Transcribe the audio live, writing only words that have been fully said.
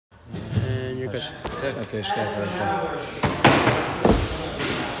Okay. Okay,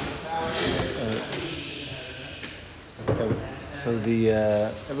 so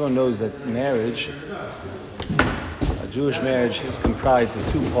everyone knows that marriage, a Jewish marriage, is comprised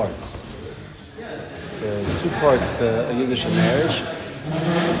of two parts. There's two parts to a Yiddish marriage.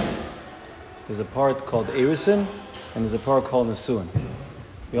 There's a part called Erusin, and there's a part called Nesuin.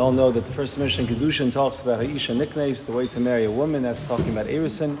 We all know that the first Mishnah in Kedushin talks about Ha'isha Niknes, the way to marry a woman. That's talking about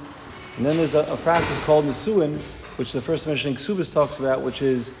Erusin. And then there's a process called Nesuin, which the first Mishnah in Ksubis talks about, which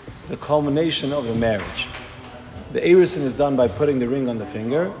is the culmination of the marriage. The Erusin is done by putting the ring on the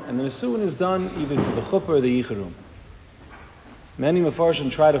finger, and the Nesuin is done either through the chuppah or the yichurun. Many Mefarshim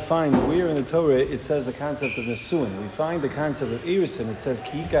try to find where in the Torah it says the concept of Nesuin. We find the concept of Erusin. It says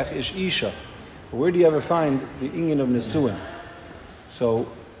Ki yikach ish isha. But where do you ever find the inyan of Nesuin? So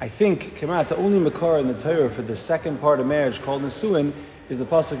I think, Kemat, the only makar in the Torah for the second part of marriage called Nesuin is the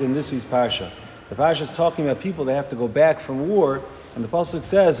pasuk in this week's parsha. The parsha is talking about people that have to go back from war, and the pasuk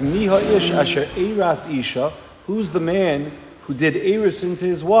says, Mi ha'ish asher eiras isha, who's the man who did Erusin to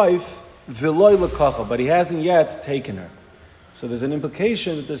his wife, v'loy lekacha, but he hasn't yet taken her. So there's an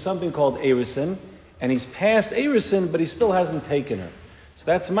implication that there's something called Erusin, and he's passed Erusin, but he still hasn't taken her. So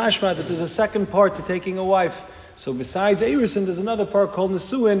that's mashma that there's a second part to taking a wife. So besides Erusin, there's another part called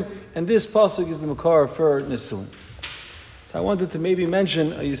Nesuin, and this pasuk is the makar for Nesuin. So I wanted to maybe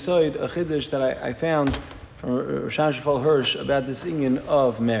mention a yisoid, a chiddush that I found from Rosh Shafal Hirsch about this inyan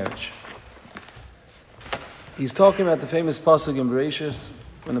of marriage. He's talking about the famous pasuk in Bereshis,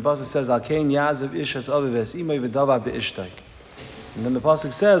 when the pasuk says, Al kein yazav ishas avives imay v'dava be'ishtay. And then the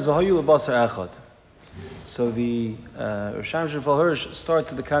pasuk says, V'hayu l'basar echad. So the Rosh Shafal Hirsch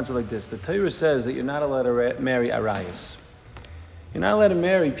starts with the concept like this. The Torah says that you're not allowed to marry arayas. You're not allowed to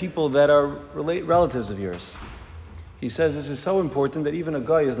marry people that are relatives of yours. He says this is so important that even a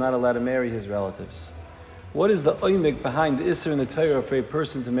guy is not allowed to marry his relatives. What is the oimik behind the Isser in the Torah for a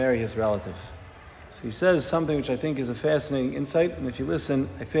person to marry his relative? So he says something which I think is a fascinating insight, and if you listen,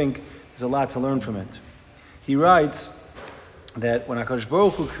 I think there's a lot to learn from it. He writes that when HaKadosh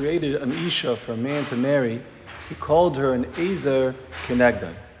Baruch Hu created an Isha for a man to marry, he called her an Ezer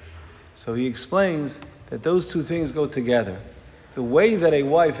Kenegda. So he explains that those two things go together. The way that a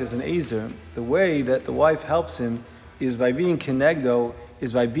wife is an Ezer, the way that the wife helps him, is by being Kenegdo,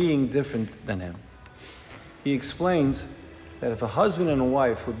 is by being different than him. He explains that if a husband and a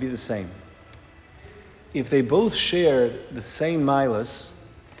wife would be the same, if they both shared the same milas,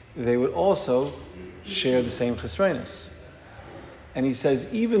 they would also share the same chesronos. And he says,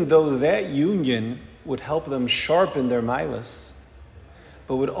 even though that union would help them sharpen their milas,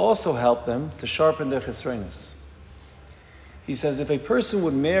 but would also help them to sharpen their chesronos. He says, if a person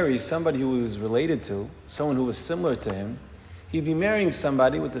would marry somebody who he was related to, someone who was similar to him, he'd be marrying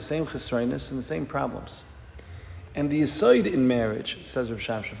somebody with the same chesronos and the same problems. And the yisoid in marriage, says Rav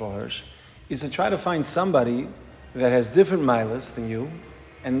Shafal Hirsch, is to try to find somebody that has different milas than you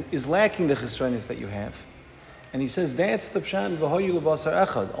and is lacking the chesronos that you have. And he says that's the pshat v'hayu l'basar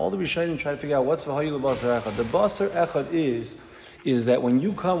echad. All the Rishonim try to figure out what's v'hayu l'basar echad. The basar echad is that when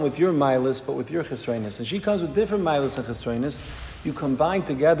you come with your milas but with your chesronos, and she comes with different milas and chesronos, you combine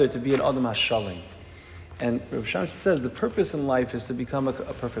together to be an adam hashalim. And Rav Shach says the purpose in life is to become a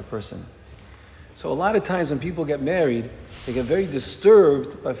perfect person. So a lot of times when people get married, they get very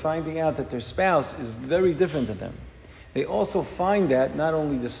disturbed by finding out that their spouse is very different than them. They also find that not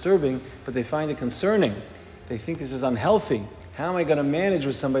only disturbing, but they find it concerning. They think this is unhealthy. How am I going to manage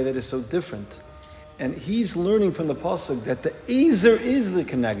with somebody that is so different? And he's learning from the pasuk that the Ezer is the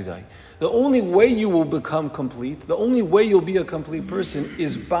Kenegdai. The only way you will become complete, the only way you'll be a complete person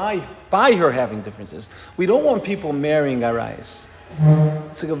is by her having differences. We don't want people marrying arayas.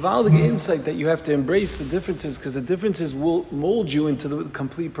 It's a gavaldic insight that you have to embrace the differences, because the differences will mold you into the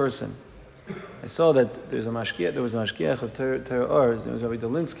complete person. I saw that there was a mashgiach of Torah Or, his name was Rabbi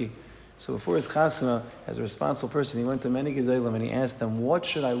Dolinsky. So before his chasana, as a responsible person, he went to many gedolim and he asked them, what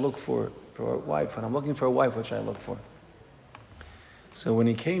should I look for a wife? When I'm looking for a wife, what should I look for? So when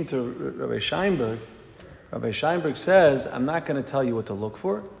he came to Rabbi Scheinberg says, I'm not going to tell you what to look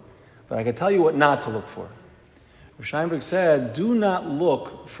for, but I can tell you what not to look for. Scheinberg said, do not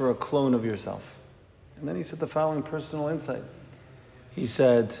look for a clone of yourself. And then he said the following personal insight. He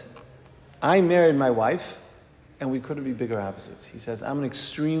said, I married my wife, and we couldn't be bigger opposites. He says, I'm an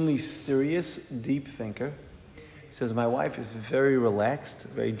extremely serious, deep thinker. He says, my wife is very relaxed,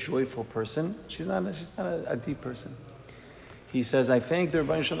 very joyful person. She's not a deep person. He says, I thank the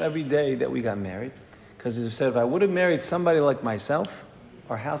Rebbeinu Shalom every day that we got married, because he said, if I would have married somebody like myself,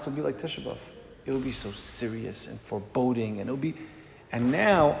 our house would be like Tisha B'Av. It would be so serious and foreboding, and And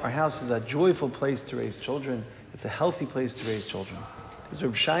now our house is a joyful place to raise children. It's a healthy place to raise children. This is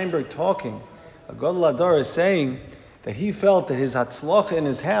Reb Scheinberg talking. A Gadol Adar is saying that he felt that his hatzlacha in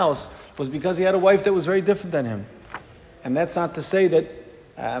his house was because he had a wife that was very different than him. And that's not to say that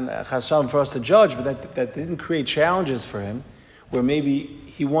Chasam for us to judge, but that didn't create challenges for him, where maybe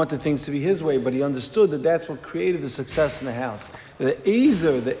he wanted things to be his way, but he understood that that's what created the success in the house. The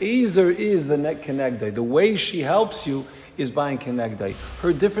Ezer is the net kenegdai. The way she helps you is by kenegdai.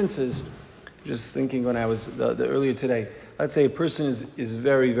 Her differences, just thinking when I was the earlier today, let's say a person is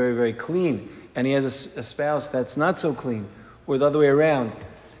very, very, very clean, and he has a spouse that's not so clean, or the other way around.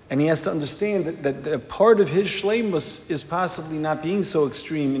 And he has to understand that part of his shleimus is possibly not being so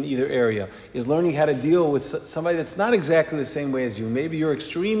extreme in either area, is learning how to deal with somebody that's not exactly the same way as you. Maybe you're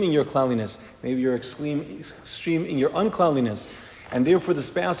extreme in your cleanliness, maybe you're extreme in your uncleanliness, and therefore the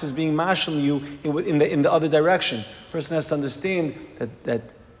spouse is being mashal you in the other direction. The person has to understand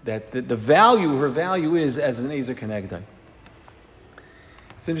that the value, her value is as an Ezer Kenegdai.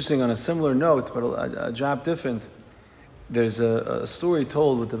 It's interesting, on a similar note, but a job different. There's a story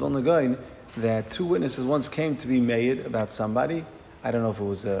told with the Vilna Gaon that two witnesses once came to be made about somebody. I don't know if it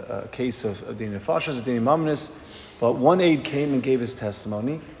was a case of Dini Nefashos or Dini Mamnis, but one aide came and gave his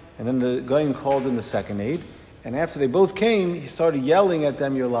testimony, and then the Gaon called in the second aide, and after they both came, he started yelling at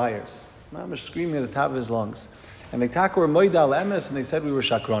them, "You're liars." Mamash screaming at the top of his lungs. And they were moida al emes, and they said we were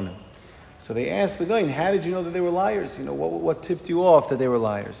shakranim. So they asked the Gaon, how did you know that they were liars? What tipped you off that they were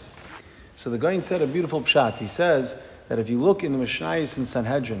liars? So the Gaon said a beautiful pshat. He says that if you look in the Mishnayos in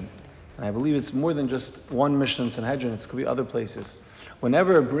Sanhedrin, and I believe it's more than just one Mishnah in Sanhedrin, it could be other places,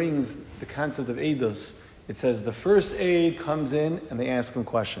 whenever it brings the concept of Eidos, it says the first aide comes in and they ask him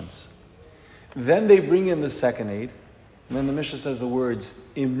questions. Then they bring in the second aide, and then the Mishnah says the words,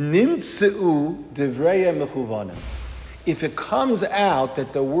 Im nimtzeu devreya mechuvanim. If it comes out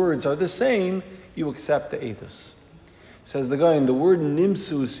that the words are the same, you accept the Eidos. Says the guy, and the word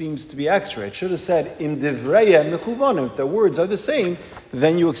nimsu seems to be extra. It should have said im divreya mechuvanim. If the words are the same,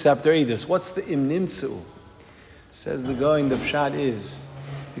 then you accept their edus. What's the im nimsu? Says the guy, and the pshat is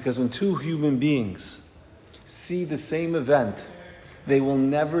because when two human beings see the same event, they will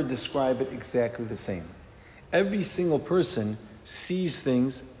never describe it exactly the same. Every single person sees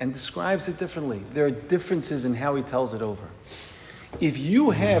things and describes it differently. There are differences in how he tells it over. If you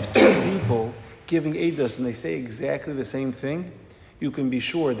have two people giving Eidos and they say exactly the same thing, you can be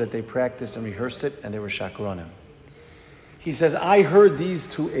sure that they practiced and rehearsed it and they were shakranim. He says, I heard these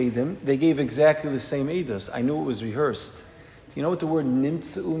two Eidim, they gave exactly the same Eidos. I knew it was rehearsed. Do you know what the word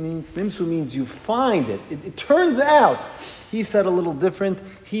nimtzu means? Nimtzu means you find it. It turns out he said a little different,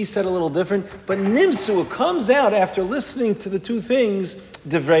 he said a little different, but nimtzu comes out after listening to the two things,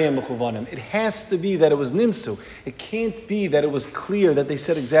 divrei mechuvanim. It has to be that it was nimtzu. It can't be that it was clear that they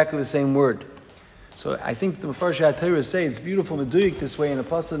said exactly the same word. So I think the Mefarshei HaTorah say it's beautiful meduyik this way in a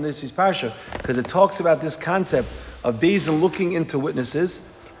pasuk in this week's parsha, because it talks about this concept of Beis Din looking into witnesses,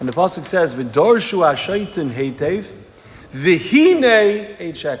 and the pasuk says v'dorshu hashaitin heitev v'hinei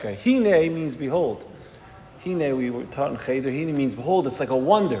eit sheker. Hinei means behold. Hinei, we were taught in Cheder. Hinei means behold. It's like a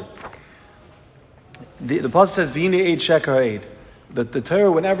wonder. The pasuk says v'hinei eit sheker eid. The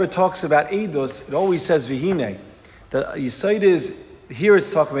Torah, whenever it talks about eidos, it always says v'hinei. The Yisayid is, here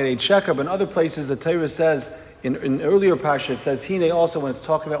it's talking about Eid Sheker, but in other places the Torah says, in earlier parsha it says Hine also when it's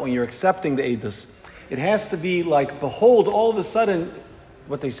talking about when you're accepting the Eidus. It has to be like, behold, all of a sudden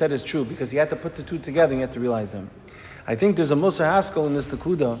what they said is true, because you have to put the two together and you have to realize them. I think there's a Musar Haskell in this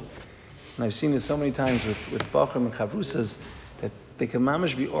Nakuda, and I've seen this so many times with Bachrim and Chavrusas, that they can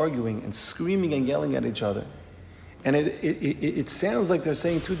mamash be arguing and screaming and yelling at each other. And it sounds like they're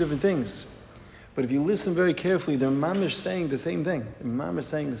saying two different things. But if you listen very carefully, they're mamish saying the same thing. They're mamish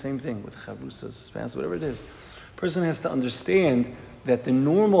saying the same thing with chavrusas, spouse, whatever it is. A person has to understand that the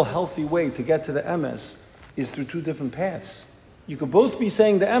normal, healthy way to get to the emes is through two different paths. You could both be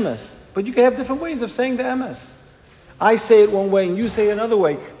saying the emes, but you could have different ways of saying the emes. I say it one way and you say it another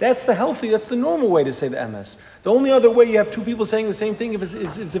way. That's the normal way to say the emes. The only other way you have two people saying the same thing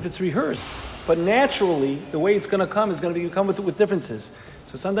is if it's rehearsed. But naturally, the way it's going to come is going to come with differences.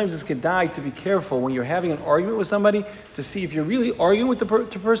 So sometimes it's kedai to be careful when you're having an argument with somebody to see if you're really arguing with the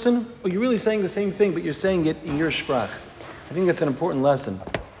person or you're really saying the same thing, but you're saying it in your sprach. I think that's an important lesson.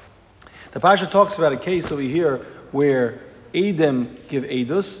 The Pasha talks about a case over here where Eidim give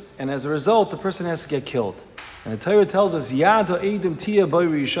Eidus, and as a result, the person has to get killed. And the Torah tells us, Yad ha'edim tia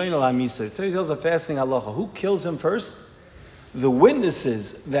b'ri yishayin al ha'misar. The Torah tells us a fasting halacha. Who kills him first? the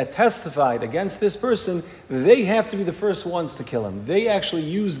witnesses that testified against this person, they have to be the first ones to kill him. They actually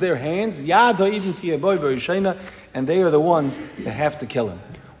use their hands, and they are the ones that have to kill him.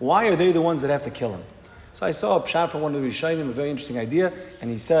 Why are they the ones that have to kill him? So I saw a pshat from one of the Rishonim, a very interesting idea,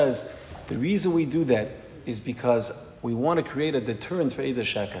 and he says, the reason we do that is because we want to create a deterrent for Eidah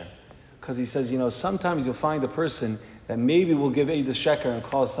Sheker. Because he says, sometimes you'll find a person that maybe will give Eidah Sheker and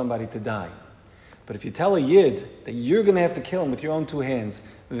cause somebody to die. But if you tell a Yid that you're going to have to kill him with your own two hands,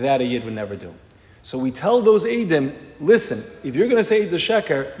 that a Yid would never do. So we tell those Eidim, listen, if you're going to say the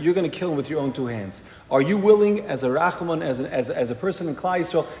Sheker, you're going to kill him with your own two hands. Are you willing, as a Rachman, as a person in Klal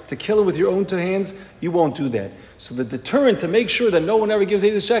Yisrael, to kill him with your own two hands? You won't do that. So the deterrent to make sure that no one ever gives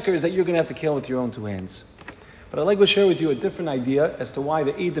Eidah Sheker is that you're going to have to kill him with your own two hands. But I'd like to share with you a different idea as to why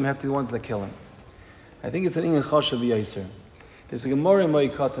the Eidim have to be the ones that kill him. I think it's an Inyan Choshev V'Yaiser. There's a Gemara in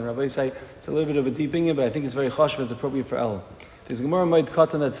Moed Katan. Rabbi say it's a little bit of a deep Inyan, but I think it's very Choshev, it's appropriate for El. There's a Gemara in Moed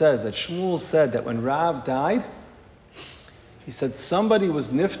Katan that says that Shmuel said that when Rav died, he said somebody was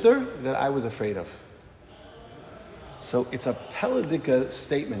nifter that I was afraid of. So it's a Peladika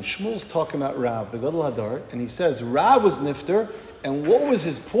statement. Shmuel's talking about Rav, the Gadol Hadar, and he says Rav was nifter, and what was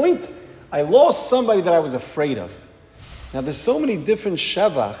his point? I lost somebody that I was afraid of. Now, there's so many different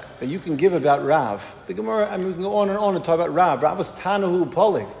shevach that you can give about Rav. The Gemara, we can go on and talk about Rav. Rav was Tanahu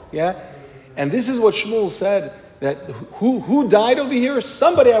Polig, yeah? And this is what Shmuel said, that who died over here?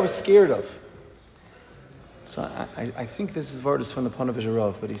 Somebody I was scared of. So I think this is Vardis from the Panav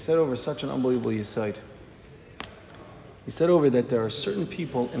Rav, but he said over such an unbelievable yesod. He said over that there are certain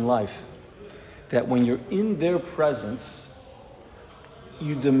people in life that when you're in their presence,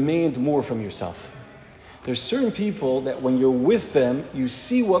 you demand more from yourself. There's certain people that when you're with them, you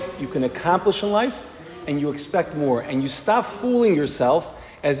see what you can accomplish in life, and you expect more, and you stop fooling yourself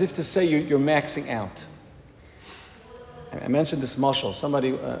as if to say you're maxing out. I mentioned this mashal.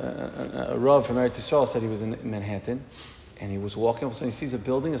 Somebody, a Rav from Eretz Yisrael, said he was in Manhattan, and he was walking up, and he sees a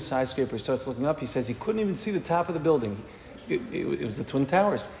building, a skyscraper. He starts looking up. He says he couldn't even see the top of the building. It was the Twin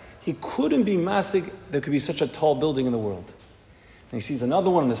Towers. He couldn't be masig. There could be such a tall building in the world. And he sees another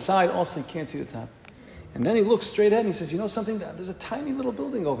one on the side. Also, he can't see the top. And then he looks straight ahead and he says, something? There's a tiny little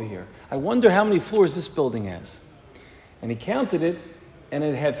building over here. I wonder how many floors this building has. And he counted it, and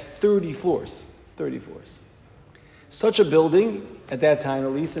it had 30 floors. 30 floors. Such a building, at that time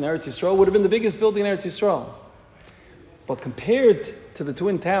at least, in Eretz Yisrael, would have been the biggest building in Eretz Yisrael. But compared to the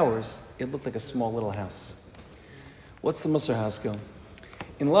Twin Towers, it looked like a small little house. What's the Musar Haskell?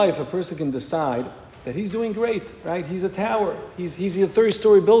 In life, a person can decide that he's doing great, right? He's a tower. He's a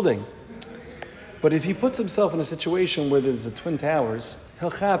 30-story building. But if he puts himself in a situation where there's the Twin Towers,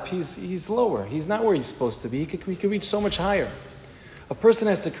 he's lower. He's not where he's supposed to be. He could reach so much higher. A person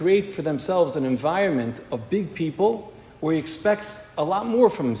has to create for themselves an environment of big people where he expects a lot more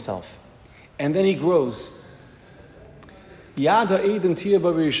from himself. And then he grows. Yad ha'edim tiyah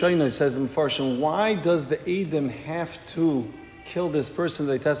b'rishayna, says in Farshim, why does the edim have to kill this person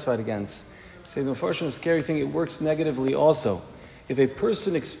that they testified against? Say the Farshim, a scary thing, it works negatively also. If a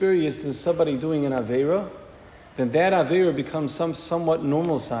person experiences somebody doing an Aveira, then that Aveira becomes somewhat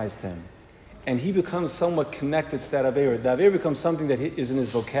normalized to him. And he becomes somewhat connected to that Aveira. The Aveira becomes something that is in his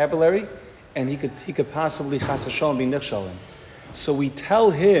vocabulary, and he could possibly chas v'shalom be nichshalim. So we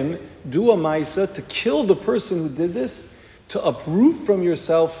tell him, do a maisa to kill the person who did this, to uproot from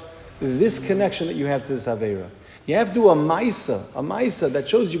yourself this connection that you have to this Aveira. You have to do a maisa that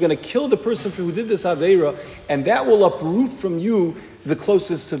shows you're going to kill the person who did this Aveira, and that will uproot from you the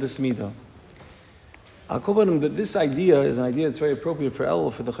closest to this midah. I'll call him that this idea is an idea that's very appropriate for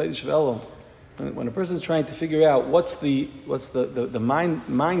Elul, for the Chaydish of Elul. When a person is trying to figure out what's the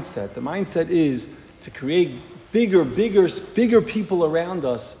mindset, the mindset is to create bigger people around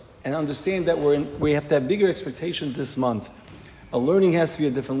us, and understand that we have to have bigger expectations this month. A learning has to be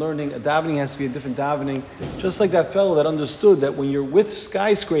a different learning. A davening has to be a different davening. Just like that fellow that understood that when you're with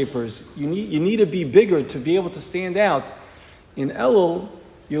skyscrapers, you need to be bigger to be able to stand out. In Elul,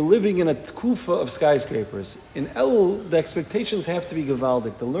 you're living in a tkufa of skyscrapers. In Elul, the expectations have to be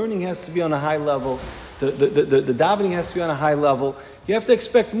gewaldic. The learning has to be on a high level. The davening has to be on a high level. You have to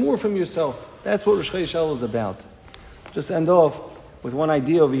expect more from yourself. That's what Rosh Chodesh Elul is about. Just end off with one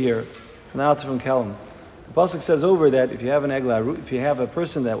idea over here from the Alter from Kelm. The pasuk says over that if you have if you have a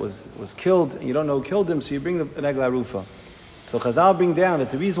person that was killed and you don't know who killed him, so you bring an egla rufa. So Chazal bring down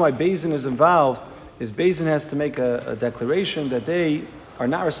that the reason why Beis Din is involved is Beis Din has to make a declaration that they are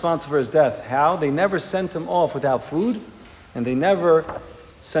not responsible for his death. How? They never sent him off without food, and they never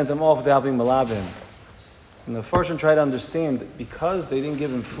sent him off without being malavim. And the Farshim try to understand that because they didn't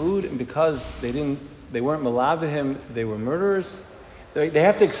give him food and because they didn't they weren't malavahim, they were murderers. They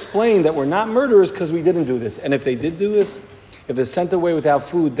have to explain that we're not murderers because we didn't do this. And if they did do this, if they're sent away without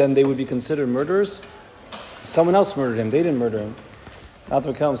food, then they would be considered murderers. Someone else murdered him. They didn't murder him.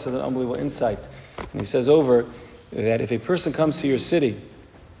 Malcolm McCallum says an unbelievable insight. And he says over that if a person comes to your city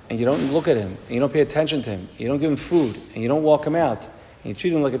and you don't look at him, and you don't pay attention to him, you don't give him food, and you don't walk him out, and you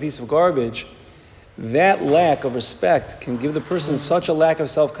treat him like a piece of garbage, that lack of respect can give the person such a lack of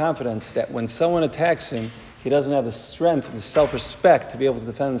self-confidence that when someone attacks him, he doesn't have the strength and the self-respect to be able to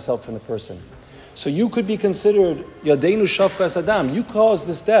defend himself from the person. So you could be considered Yadeinu Shafkas Adam. You caused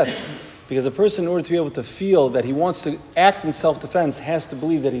this death because a person, in order to be able to feel that he wants to act in self-defense, has to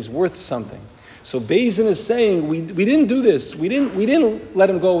believe that he's worth something. So Beis Din is saying, we didn't do this. We didn't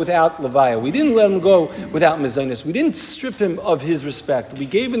let him go without Levaya. We didn't let him go without Mezainis. We didn't strip him of his respect. We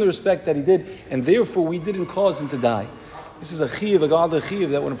gave him the respect that he did, and therefore we didn't cause him to die. This is a chiyuv, a gadol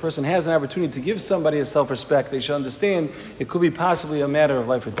chiyuv, that when a person has an opportunity to give somebody a self-respect, they should understand it could be possibly a matter of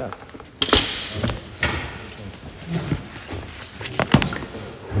life or death.